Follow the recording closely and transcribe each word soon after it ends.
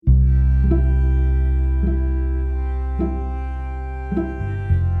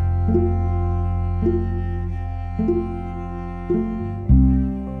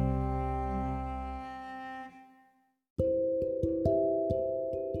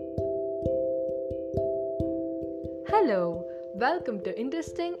Hello, welcome to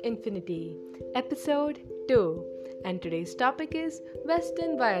Interesting Infinity, episode 2, and today's topic is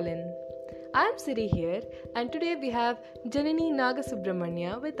Western violin. I'm Siri here, and today we have Janani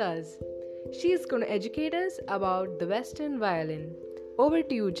Nagasubramanya with us. She is going to educate us about the Western violin. Over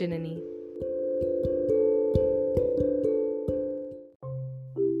to you, Janani.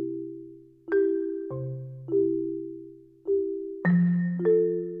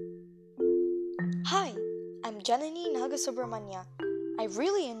 Hi, I'm Janani Nagasubramanya. I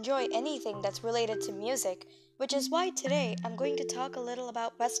really enjoy anything that's related to music, which is why today I'm going to talk a little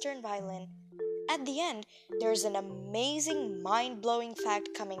about Western violin. At the end, there's an amazing, mind blowing fact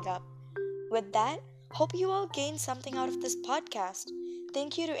coming up. With that, hope you all gain something out of this podcast.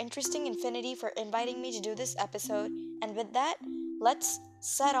 Thank you to Interesting Infinity for inviting me to do this episode, and with that, let's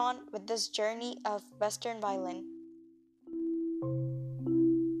set on with this journey of Western violin.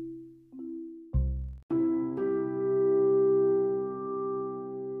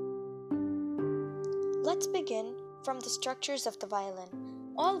 Let's begin from the structures of the violin.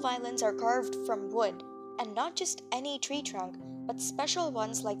 All violins are carved from wood, and not just any tree trunk, but special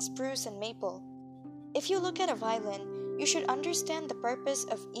ones like spruce and maple. If you look at a violin, you should understand the purpose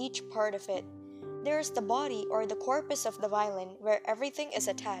of each part of it. There is the body or the corpus of the violin where everything is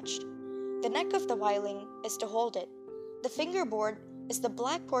attached. The neck of the violin is to hold it. The fingerboard is the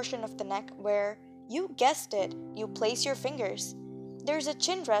black portion of the neck where, you guessed it, you place your fingers. There's a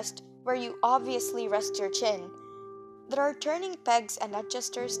chin rest where you obviously rest your chin. There are turning pegs and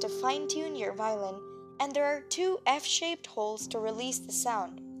adjusters to fine-tune your violin, and there are two F-shaped holes to release the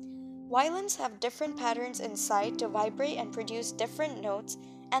sound. Violins have different patterns inside to vibrate and produce different notes,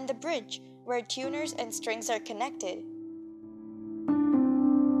 and the bridge, where tuners and strings are connected.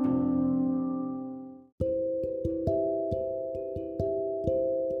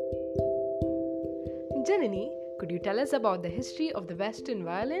 Janani, could you tell us about the history of the Western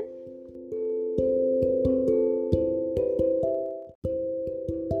violin?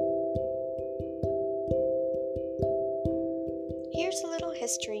 Here's a little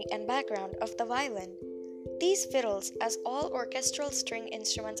history and background of the violin. These fiddles, as all orchestral string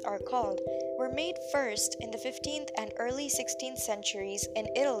instruments are called, were made first in the 15th and early 16th centuries in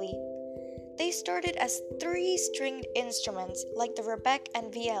Italy. They started as three-stringed instruments like the rebec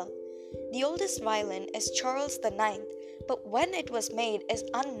and viol. The oldest violin is Charles IX, but when it was made is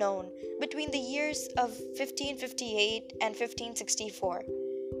unknown between the years of 1558 and 1564.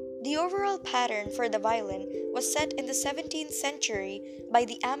 The overall pattern for the violin was set in the 17th century by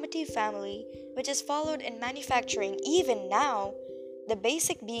the Amati family, which is followed in manufacturing even now, the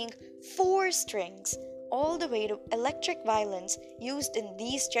basic being 4 strings, all the way to electric violins used in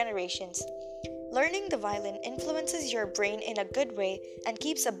these generations. Learning the violin influences your brain in a good way and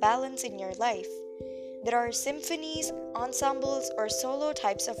keeps a balance in your life. There are symphonies, ensembles, or solo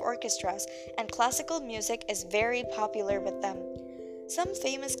types of orchestras, and classical music is very popular with them. Some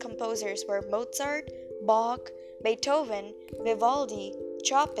famous composers were Mozart, Bach, Beethoven, Vivaldi,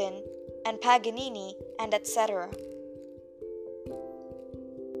 Chopin, and Paganini, and etc.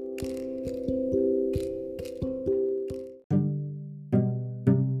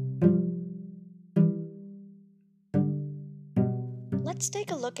 Let's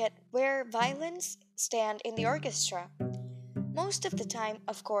take a look at where violins stand in the orchestra. Most of the time,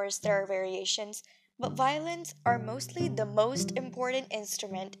 of course, there are variations, but violins are mostly the most important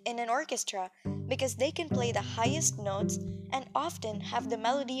instrument in an orchestra because they can play the highest notes and often have the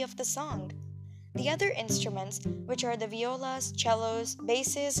melody of the song. The other instruments, which are the violas, cellos,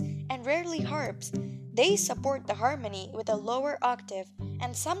 basses, and rarely harps, they support the harmony with a lower octave,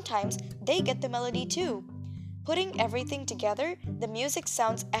 and sometimes they get the melody too. Putting everything together, the music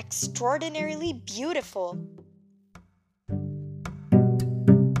sounds extraordinarily beautiful.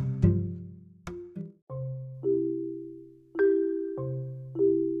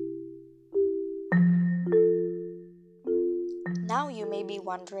 Now you may be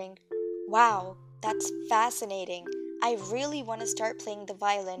wondering, wow, that's fascinating. I really want to start playing the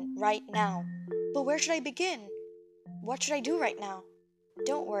violin right now. But where should I begin? What should I do right now?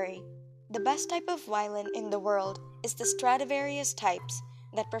 Don't worry. The best type of violin in the world is the Stradivarius types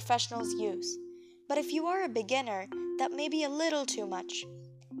that professionals use. But if you are a beginner, that may be a little too much.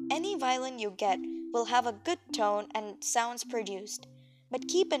 Any violin you get will have a good tone and sounds produced. But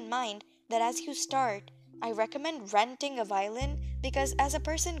keep in mind that as you start, I recommend renting a violin because as a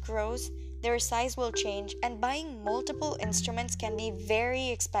person grows, their size will change and buying multiple instruments can be very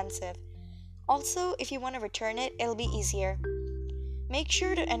expensive. Also, if you want to return it, it'll be easier. Make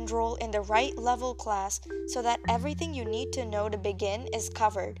sure to enroll in the right level class so that everything you need to know to begin is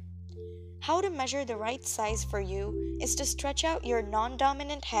covered. How to measure the right size for you is to stretch out your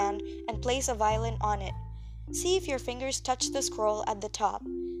non-dominant hand and place a violin on it. See if your fingers touch the scroll at the top.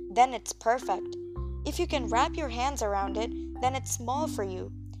 Then it's perfect. If you can wrap your hands around it, then it's small for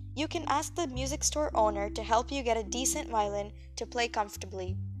you. You can ask the music store owner to help you get a decent violin to play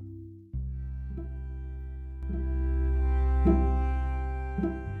comfortably.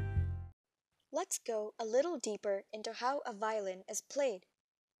 Let's go a little deeper into how a violin is played.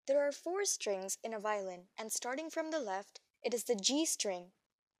 There are 4 strings in a violin, and starting from the left, it is the G string,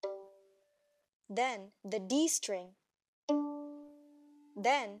 then the D string,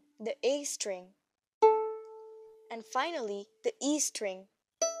 then the A string, and finally the E string.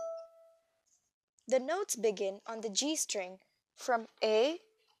 The notes begin on the G string from A,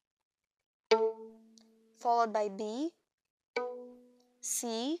 followed by B,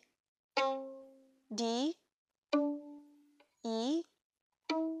 C, D, E,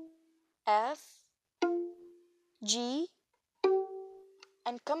 F, G,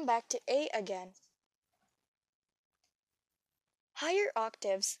 and come back to A again. Higher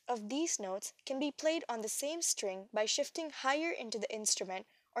octaves of these notes can be played on the same string by shifting higher into the instrument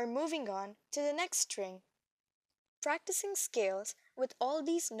or moving on to the next string. Practicing scales with all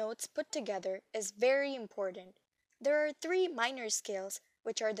these notes put together is very important. There are 3 minor scales,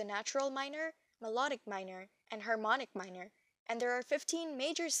 which are the natural minor, melodic minor, and harmonic minor, and there are 15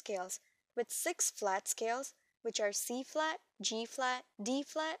 major scales with 6 flat scales, which are C flat, G flat, D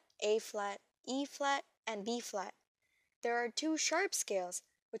flat, A flat, E flat, and B flat. There are 2 sharp scales,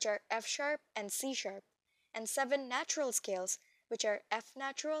 which are F sharp and C sharp, and 7 natural scales, which are F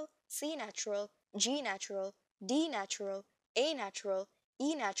natural, C natural, G natural, D natural, A natural,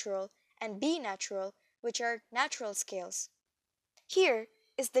 E natural, and B natural, which are natural scales. Here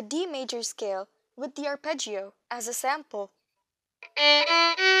is the D major scale with the arpeggio as a sample.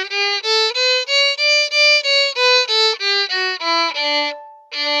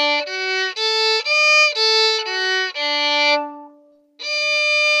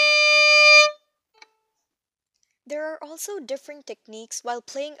 There are also different techniques while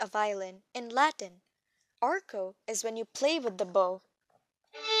playing a violin in Latin. Arco is when you play with the bow.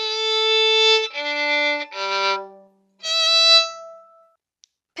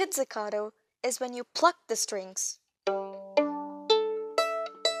 Pizzicato is when you pluck the strings.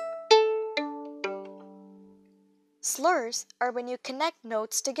 Slurs are when you connect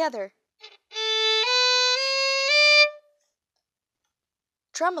notes together.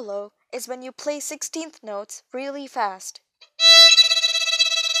 Tremolo is when you play 16th notes really fast.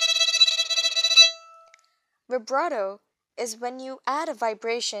 Vibrato is when you add a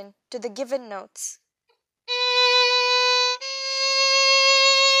vibration to the given notes.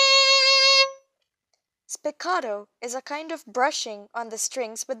 Spiccato is a kind of brushing on the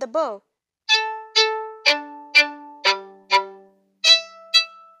strings with the bow.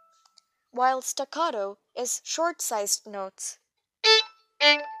 While staccato is short-sized notes.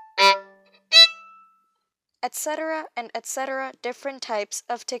 Etc. and etc. different types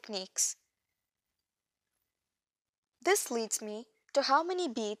of techniques. This leads me to how many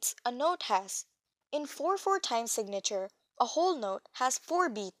beats a note has. In 4/4 time signature, a whole note has 4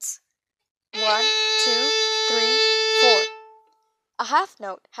 beats. 1, 2, 3, 4. A half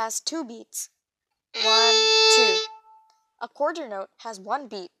note has 2 beats. 1, 2. A quarter note has 1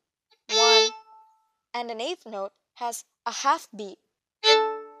 beat. 1. And an eighth note has a half beat.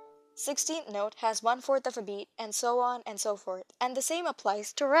 16th note has 1/4 of a beat, and so on and so forth. And the same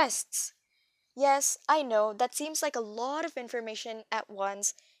applies to rests. Yes, I know that seems like a lot of information at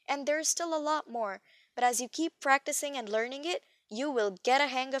once, and there's still a lot more, but as you keep practicing and learning it, you will get a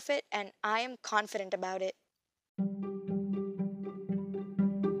hang of it, and I am confident about it.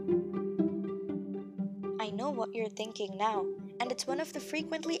 I know what you're thinking now, and it's one of the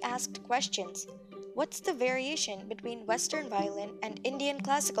frequently asked questions. What's the variation between Western violin and Indian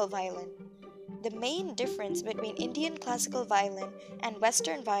classical violin? The main difference between Indian classical violin and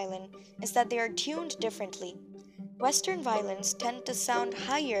Western violin is that they are tuned differently. Western violins tend to sound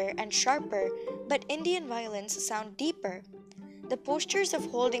higher and sharper, but Indian violins sound deeper. The postures of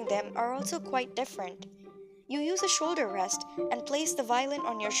holding them are also quite different. You use a shoulder rest and place the violin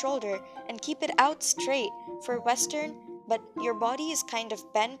on your shoulder and keep it out straight for Western, but your body is kind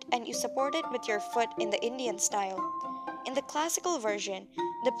of bent and you support it with your foot in the Indian style. In the classical version,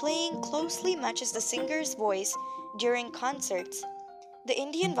 the playing closely matches the singer's voice during concerts. The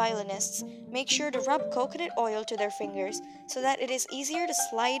Indian violinists make sure to rub coconut oil to their fingers so that it is easier to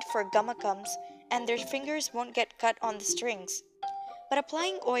slide for gamakams and their fingers won't get cut on the strings. But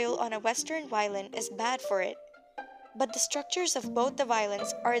applying oil on a Western violin is bad for it. But the structures of both the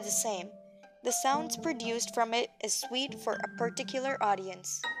violins are the same. The sounds produced from it is sweet for a particular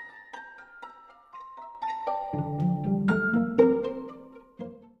audience.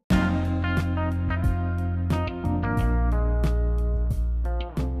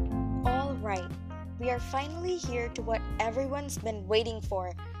 Alright, we are finally here to what everyone's been waiting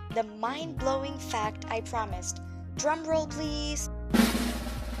for, the mind-blowing fact I promised. Drum roll, please.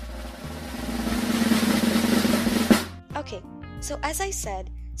 Okay, so as I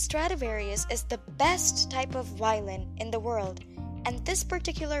said, Stradivarius is the best type of violin in the world, and this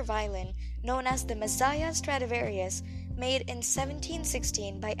particular violin, known as the Messiah Stradivarius, made in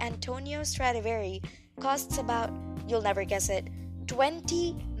 1716 by Antonio Stradivari, costs about, you'll never guess it,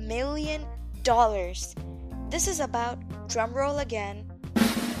 $20 million. This is about, drumroll again,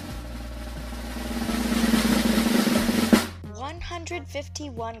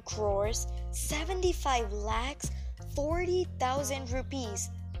 151 crores, 75 lakhs, 40,000 rupees.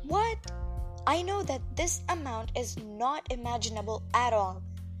 What? I know that this amount is not imaginable at all.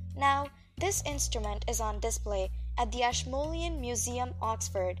 Now, this instrument is on display at the Ashmolean Museum,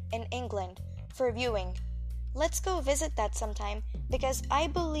 Oxford, in England, for viewing. Let's go visit that sometime because I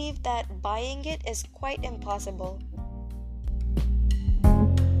believe that buying it is quite impossible.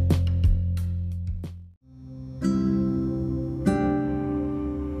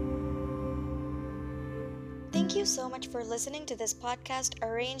 Thank you so much for listening to this podcast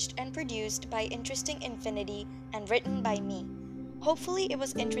arranged and produced by Interesting Infinity and written by me. Hopefully it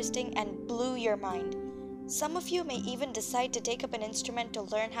was interesting and blew your mind. Some of you may even decide to take up an instrument to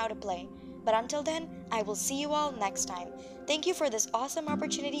learn how to play. But until then, I will see you all next time. Thank you for this awesome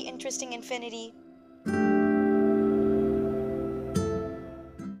opportunity, Interesting Infinity.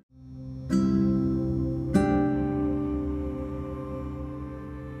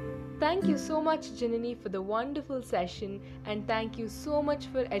 Thank you so much, Janani, for the wonderful session, and thank you so much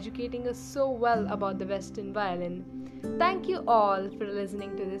for educating us so well about the Western violin. Thank you all for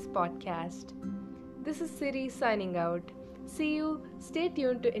listening to this podcast. This is Siri signing out. See you. Stay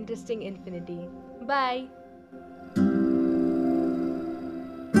tuned to Interesting Infinity. Bye.